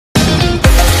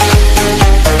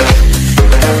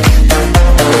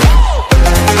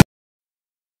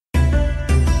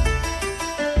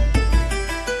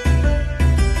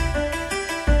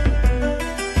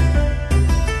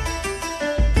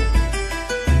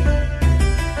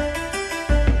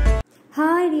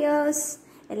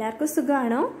എല്ലാവർക്കും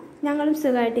സുഖമാണോ? ഞങ്ങളും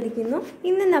സുഖമായിട്ടിരിക്കുന്നു.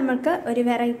 ഇന്ന് നമുക്ക് ഒരു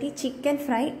വെറൈറ്റി ചിക്കൻ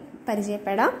ഫ്രൈ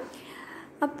പരിചയപ്പെടാം.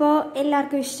 അപ്പോൾ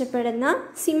എല്ലാവർക്കും ഇഷ്ടപ്പെടുന്ന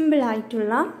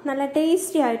സിമ്പിളായിട്ടുള്ള നല്ല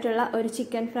ടേസ്റ്റി ആയിട്ടുള്ള ഒരു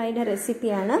ചിക്കൻ ഫ്രൈയുടെ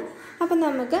റെസിപ്പിയാണ്. അപ്പോൾ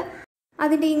നമുക്ക്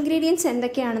അതിൻ്റെ ഇൻഗ്രീഡിയൻസ്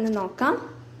എന്തൊക്കെയാണെന്ന് നോക്കാം.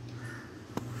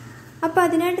 അപ്പോൾ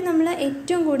അതിനായിട്ട് നമ്മൾ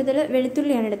ഏറ്റവും കൂടുതൽ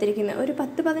വെളുത്തുള്ളിയാണ് എടുത്തിരിക്കുന്നത്. ഒരു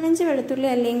 10-15 വെളുത്തുള്ളി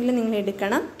അല്ലെങ്കിൽ നിങ്ങൾ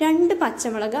എടുക്കണം. 2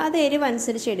 പച്ചമുളക്, അത് എരിവ്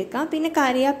അനുസരിച്ച് എടുക്കാം. പിന്നെ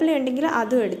കറിവേപ്പില ഉണ്ടെങ്കിൽ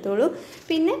അതും എടുത്തോളൂ.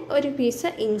 പിന്നെ ഒരു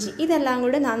പീസ് ഇഞ്ചി. ഇതെല്ലാം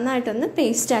കൂടെ നന്നായിട്ടൊന്ന്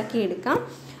പേസ്റ്റാക്കി എടുക്കാം.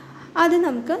 അത്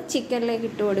നമുക്ക് ചിക്കനിലേക്ക്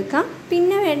ഇട്ട് കൊടുക്കാം.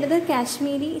 പിന്നെ വേണ്ടത്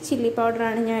കാശ്മീരി ചില്ലി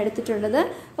പൗഡറാണ് ഞാൻ എടുത്തിട്ടുള്ളത്.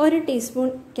 1 ടീസ്പൂൺ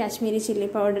കാശ്മീരി ചില്ലി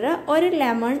പൗഡർ, 1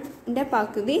 ലെമണിൻ്റെ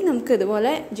പകുതി നമുക്ക്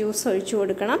ഇതുപോലെ ജ്യൂസ് ഒഴിച്ചു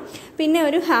കൊടുക്കണം. പിന്നെ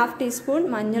ഒരു 1/2 ടീസ്പൂൺ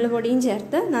മഞ്ഞൾ പൊടിയും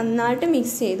ചേർത്ത് നന്നായിട്ട്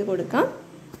മിക്സ് ചെയ്ത് കൊടുക്കാം.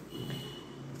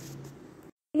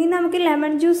 ഇനി നമുക്ക്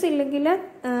ലെമൺ ജ്യൂസ് ഇല്ലെങ്കിൽ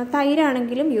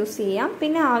തൈരാണെങ്കിലും യൂസ് ചെയ്യാം.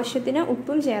 പിന്നെ ആവശ്യത്തിന്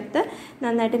ഉപ്പും ചേർത്ത്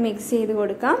നന്നായിട്ട് മിക്സ് ചെയ്ത്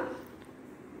കൊടുക്കാം.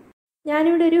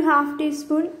 ഞാനിവിടെ ഒരു 1/2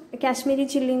 ടീസ്പൂൺ കാശ്മീരി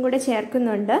ചില്ലിയും കൂടെ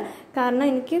ചേർക്കുന്നുണ്ട്. കാരണം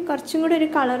എനിക്ക് കുറച്ചും കൂടെ ഒരു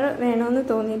കളർ വേണമെന്ന്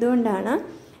തോന്നിയതുകൊണ്ടാണ്.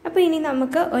 അപ്പോൾ ഇനി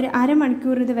നമുക്ക് ഒരു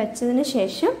അരമണിക്കൂർ ഇത് വെച്ചതിന്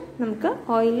ശേഷം നമുക്ക്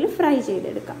ഓയിലിൽ ഫ്രൈ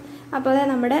ചെയ്തെടുക്കാം. അപ്പോൾ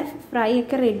നമ്മുടെ ഫ്രൈ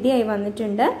ഒക്കെ റെഡിയായി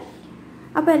വന്നിട്ടുണ്ട്.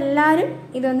 അപ്പോൾ എല്ലാവരും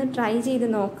ഇതൊന്ന് ട്രൈ ചെയ്ത്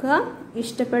നോക്കുക.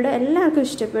 എല്ലാവർക്കും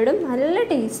ഇഷ്ടപ്പെടും. നല്ല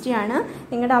ടേസ്റ്റിയാണ്.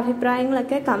 നിങ്ങളുടെ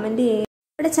അഭിപ്രായങ്ങളൊക്കെ കമൻറ്റ് ചെയ്യുക.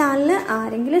 നമ്മുടെ ചാനൽ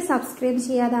ആരെങ്കിലും സബ്സ്ക്രൈബ്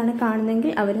ചെയ്യാതാണ്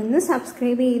കാണുന്നതെങ്കിൽ അവരൊന്ന്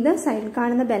സബ്സ്ക്രൈബ് ചെയ്ത് സൈഡിൽ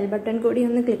കാണുന്ന ബെൽ ബട്ടൺ കൂടി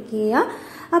ഒന്ന് ക്ലിക്ക് ചെയ്യുക.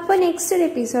 അപ്പോൾ നെക്സ്റ്റ് ഒരു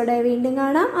എപ്പിസോഡായി വീണ്ടും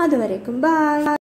കാണാം. അതുവരേക്കും ബൈ.